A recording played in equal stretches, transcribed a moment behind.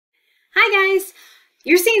Hi guys!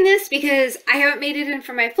 You're seeing this because I haven't made it in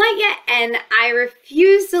for my flight yet and I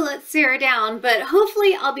refuse to let Sarah down, but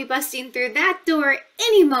hopefully I'll be busting through that door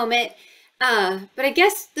any moment. But I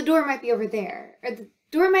guess the door might be over there, or the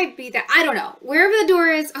door might be there. I don't know. Wherever the door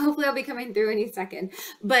is, hopefully I'll be coming through any second.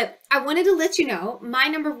 But I wanted to let you know my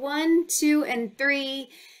number 1, 2, and 3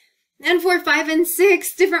 and 4, 5, and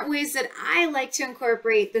 6 different ways that I like to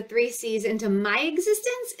incorporate the 3 C's into my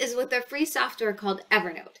existence is with a free software called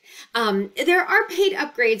Evernote. There are paid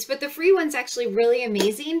upgrades, but the free one's actually really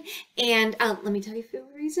amazing. And let me tell you a few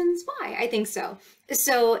reasons why I think so.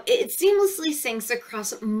 So it seamlessly syncs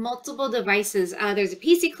across multiple devices. There's a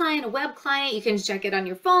PC client, a web client. You can check it on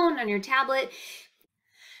your phone, on your tablet.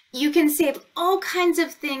 You can save all kinds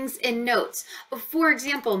of things in notes. For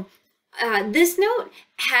example, this note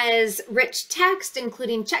has rich text,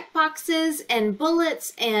 including checkboxes and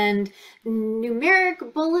bullets and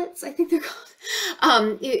numeric bullets, I think they're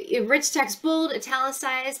called. Rich text, bold,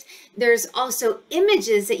 italicized. There's also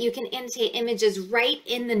images that you can annotate images right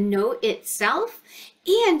in the note itself.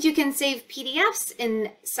 And you can save PDFs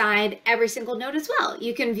inside every single note as well.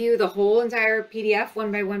 You can view the whole entire PDF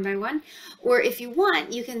one by one by one. Or if you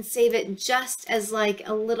want, you can save it just as like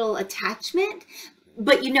a little attachment,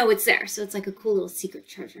 but you know it's there, so it's like a cool little secret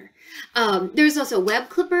treasure. There's also a web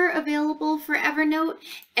clipper available for Evernote,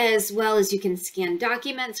 as well as you can scan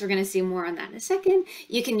documents. We're going to see more on that in a second.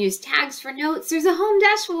 You can use tags for notes. There's a home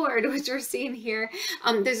dashboard, which we're seeing here.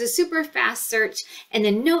 There's a super fast search, and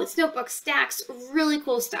then notes, notebooks, stacks, really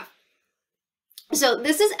cool stuff. So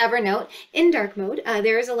this is Evernote in dark mode.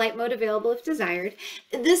 There is a light mode available if desired.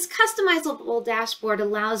 This customizable dashboard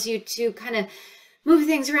allows you to kind of move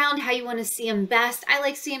things around how you want to see them best. I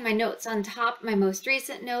like seeing my notes on top, my most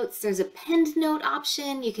recent notes. There's a pinned note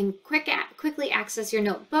option. You can quickly access your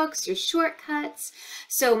notebooks, your shortcuts.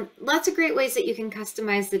 So lots of great ways that you can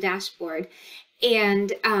customize the dashboard.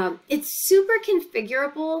 And it's super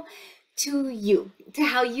configurable to you, to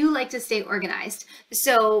how you like to stay organized.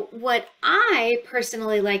 So what I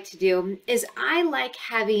personally like to do is I like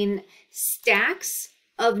having stacks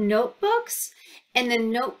of notebooks and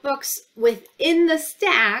then notebooks within the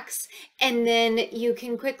stacks, and then you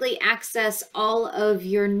can quickly access all of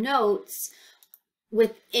your notes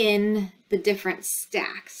within the different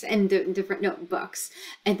stacks and different notebooks.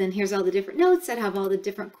 And then here's all the different notes that have all the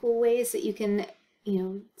different cool ways that you can,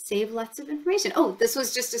 save lots of information. Oh, this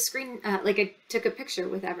was just a screen, like I took a picture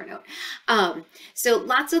with Evernote. So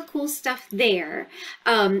lots of cool stuff there.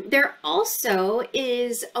 There also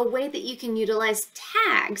is a way that you can utilize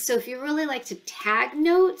tags. So if you really like to tag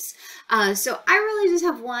notes, so I really just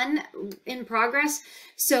have one in progress.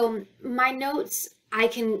 So my notes,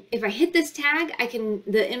 if I hit this tag,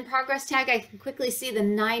 the in progress tag, I can quickly see the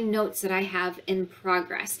 9 notes that I have in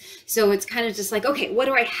progress. So it's kind of just like, okay, what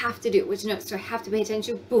do I have to do? Which notes do I have to pay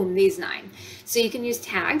attention to? Boom, these 9. So you can use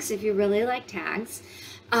tags if you really like tags.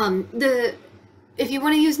 If you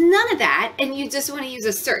want to use none of that and you just want to use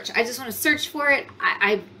a search, I just want to search for it.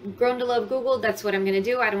 I've grown to love Google. That's what I'm going to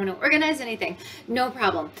do. I don't want to organize anything. No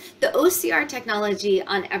problem. The OCR technology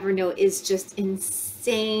on Evernote is just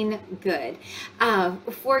insane good.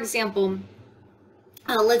 For example,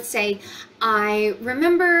 let's say I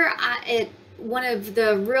remember at one of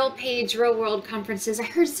the Real World conferences, I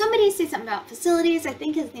heard somebody say something about facilities. I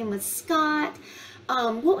think his name was Scott.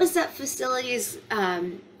 What was that facilities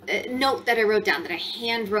note that I wrote down, that I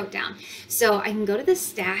hand wrote down? So I can go to the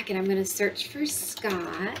stack and I'm going to search for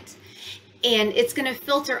Scott, and it's going to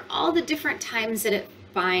filter all the different times that it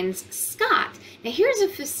finds Scott. Now here's a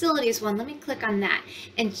facilities one. Let me click on that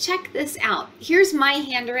and check this out. Here's my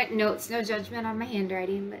handwritten notes. No judgment on my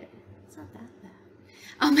handwriting, but it's not that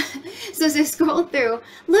bad. So as I scroll through,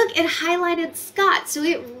 look, it highlighted Scott. So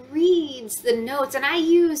it reads the notes, and I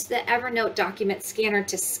use the Evernote document scanner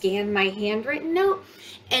to scan my handwritten note,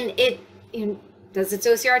 and it does its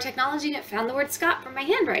OCR technology, and it found the word Scott from my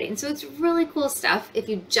handwriting. So it's really cool stuff if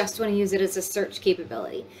you just want to use it as a search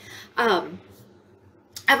capability.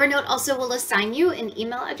 Evernote also will assign you an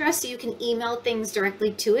email address, so you can email things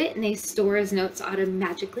directly to it, and they store as notes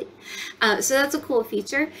automatically. So that's a cool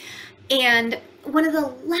feature. And one of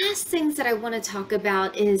the last things that I want to talk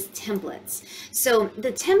about is templates. So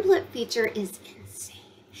the template feature is insane.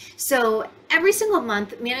 So every single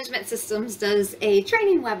month, Management Systems does a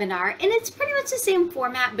training webinar, and it's pretty much the same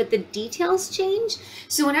format, but the details change.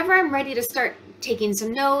 So whenever I'm ready to start taking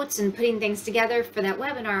some notes and putting things together for that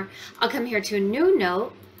webinar, I'll come here to a new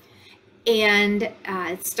note, and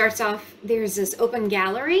it starts off, there's this open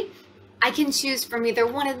gallery, I can choose from either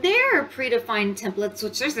one of their predefined templates,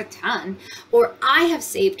 which there's a ton, or I have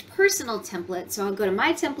saved personal templates. So I'll go to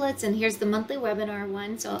my templates, and here's the monthly webinar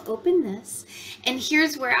one. So I'll open this, and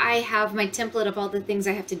here's where I have my template of all the things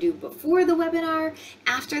I have to do before the webinar,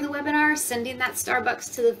 after the webinar. Sending that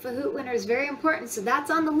Starbucks to the Fahoot winner is very important, so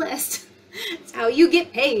that's on the list. It's how you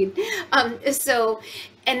get paid.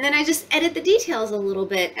 And then I just edit the details a little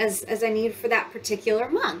bit as I need for that particular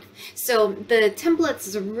month. So the templates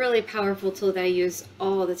is a really powerful tool that I use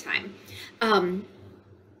all the time.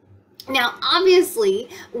 Now, obviously,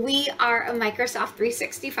 we are a Microsoft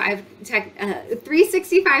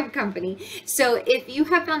 365 company. So if you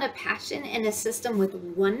have found a passion and a system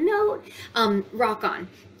with OneNote, rock on.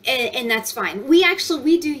 And that's fine. We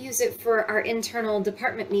do use it for our internal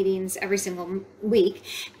department meetings every single week.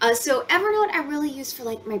 So Evernote I really use for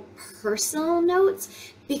like my personal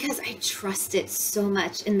notes because I trust it so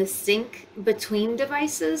much in the sync between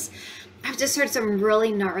devices. I've just heard some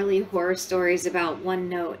really gnarly horror stories about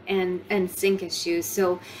OneNote and sync issues.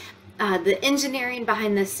 So the engineering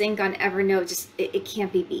behind the sync on Evernote, just it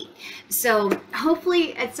can't be beat. So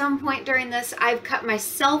hopefully at some point during this, I've cut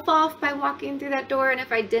myself off by walking through that door. And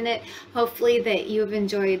if I didn't, hopefully that you've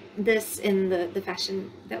enjoyed this in the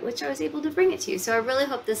fashion that which I was able to bring it to you. So I really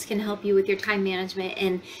hope this can help you with your time management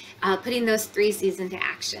and putting those 3 C's into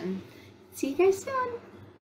action. See you guys soon.